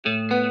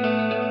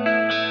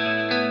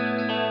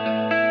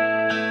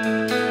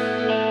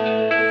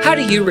How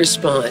do you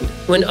respond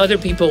when other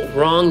people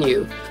wrong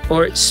you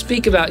or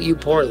speak about you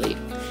poorly?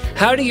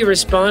 How do you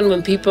respond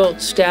when people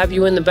stab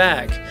you in the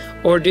back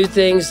or do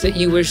things that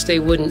you wish they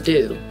wouldn't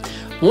do?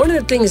 One of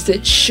the things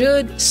that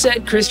should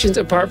set Christians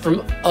apart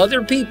from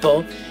other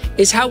people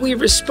is how we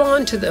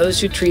respond to those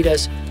who treat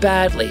us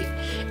badly.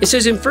 It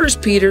says in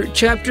 1 Peter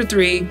chapter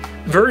 3,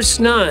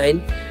 verse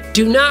 9,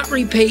 "Do not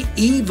repay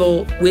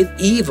evil with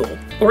evil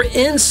or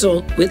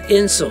insult with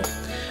insult.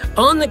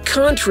 On the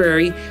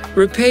contrary,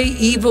 repay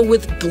evil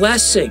with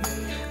blessing,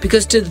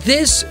 because to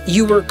this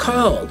you were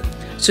called,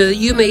 so that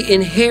you may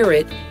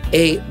inherit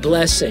a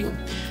blessing."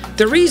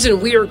 The reason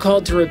we are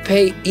called to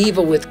repay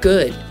evil with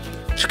good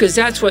is because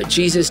that's what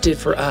Jesus did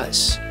for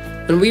us.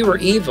 When we were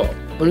evil,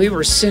 when we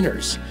were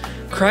sinners,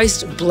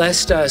 Christ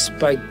blessed us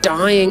by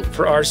dying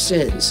for our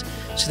sins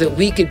so that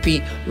we could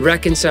be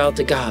reconciled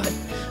to God.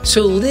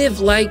 So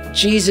live like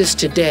Jesus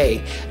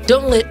today.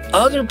 Don't let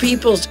other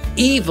people's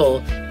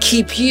evil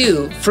keep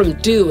you from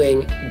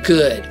doing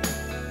good.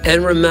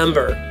 And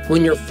remember,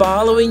 when you're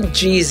following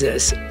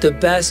Jesus, the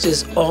best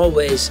is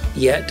always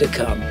yet to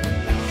come.